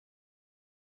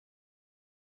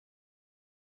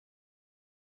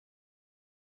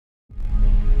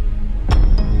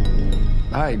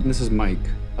Hi, this is Mike.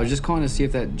 I was just calling to see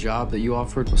if that job that you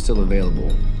offered was still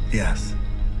available. Yes.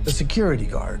 The security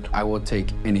guard. I will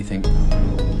take anything.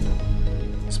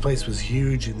 This place was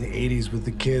huge in the 80s with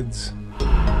the kids.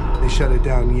 They shut it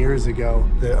down years ago.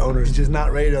 The owner's just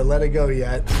not ready to let it go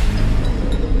yet.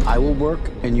 I will work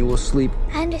and you will sleep.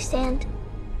 I understand.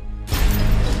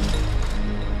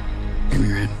 Give me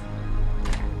your hand.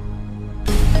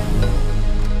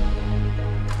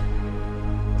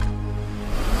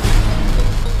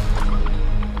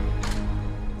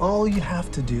 All you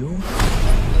have to do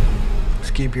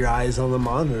is keep your eyes on the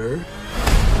monitor.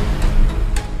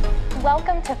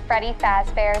 Welcome to Freddie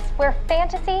Fazbear's, where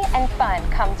fantasy and fun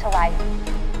come to life.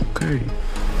 Okay.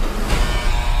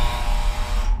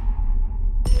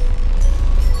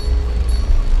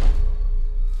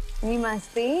 You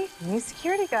must be new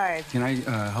security guard. Can I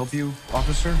help you,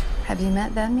 officer? Have you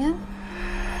met them yet?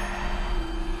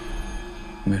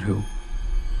 Met who?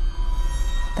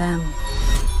 Them.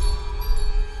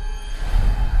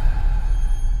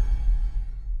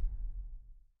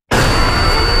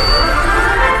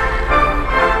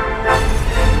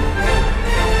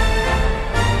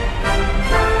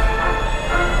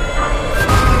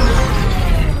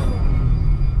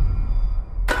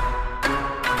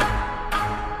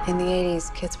 In the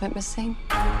 80s, kids went missing.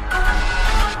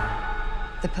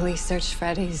 The police searched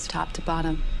Freddie's top to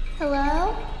bottom.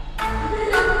 Hello?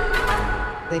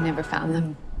 They never found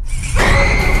them.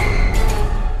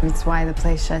 That's why the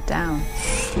place shut down.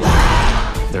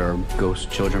 There are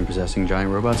ghost children possessing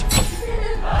giant robots.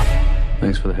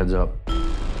 Thanks for the heads up.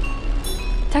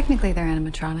 Technically, they're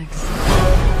animatronics.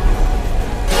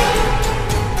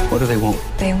 What do they want?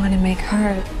 They want to make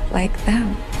her like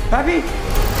them. Pappy!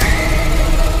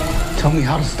 Tell me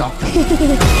how to stop them.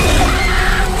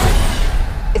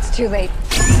 It's too late.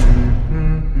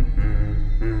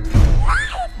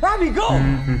 Robbie, go!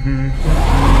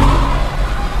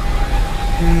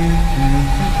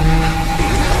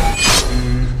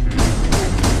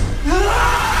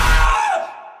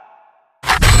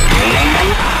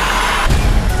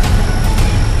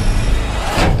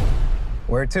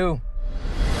 Where to?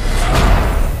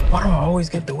 Why do I always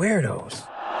get the weirdos?